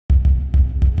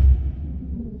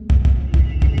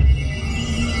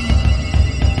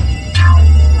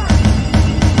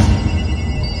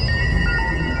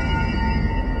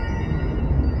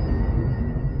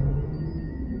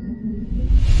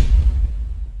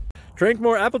Drink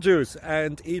more apple juice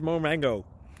and eat more mango.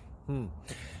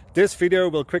 This video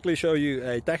will quickly show you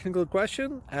a technical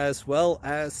question as well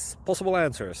as possible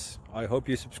answers. I hope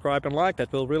you subscribe and like,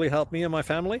 that will really help me and my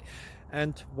family.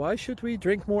 And why should we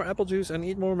drink more apple juice and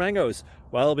eat more mangoes?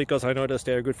 Well, because I noticed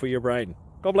they're good for your brain.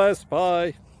 God bless,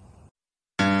 bye!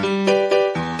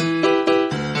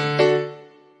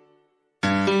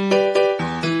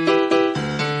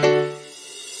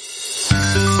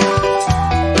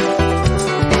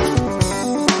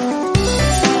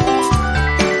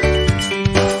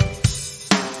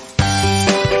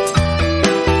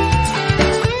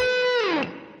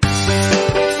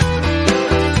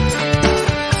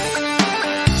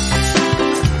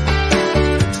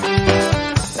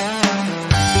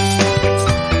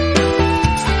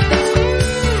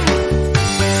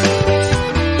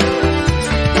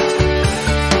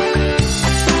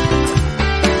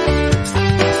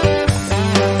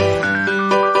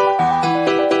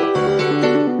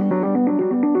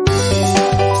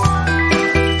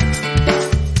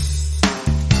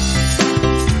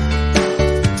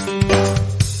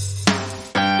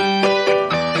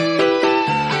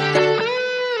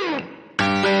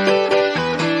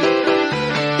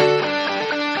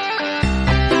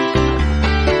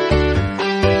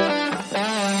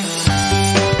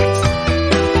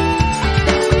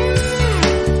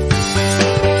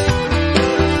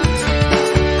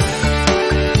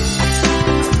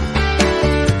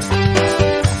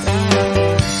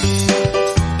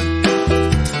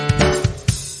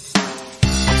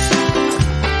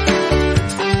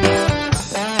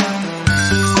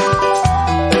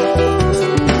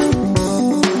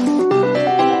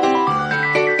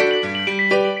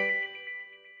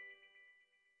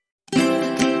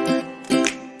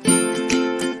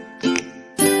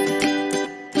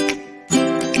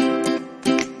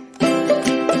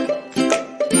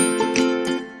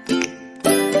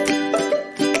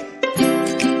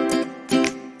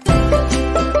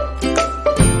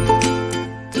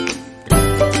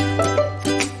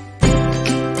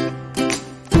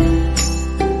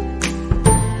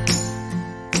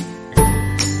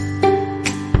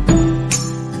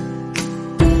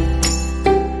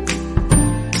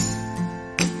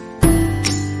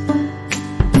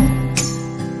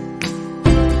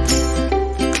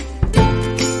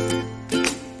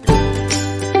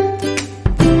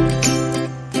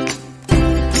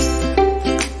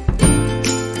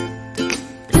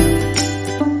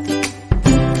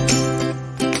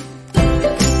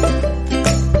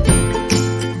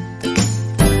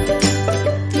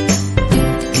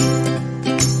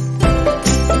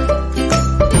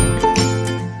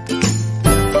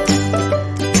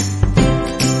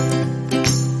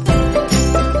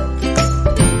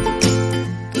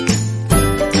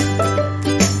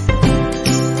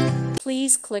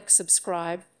 Please click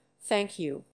subscribe. Thank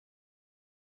you.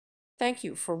 Thank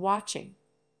you for watching.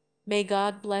 May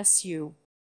God bless you.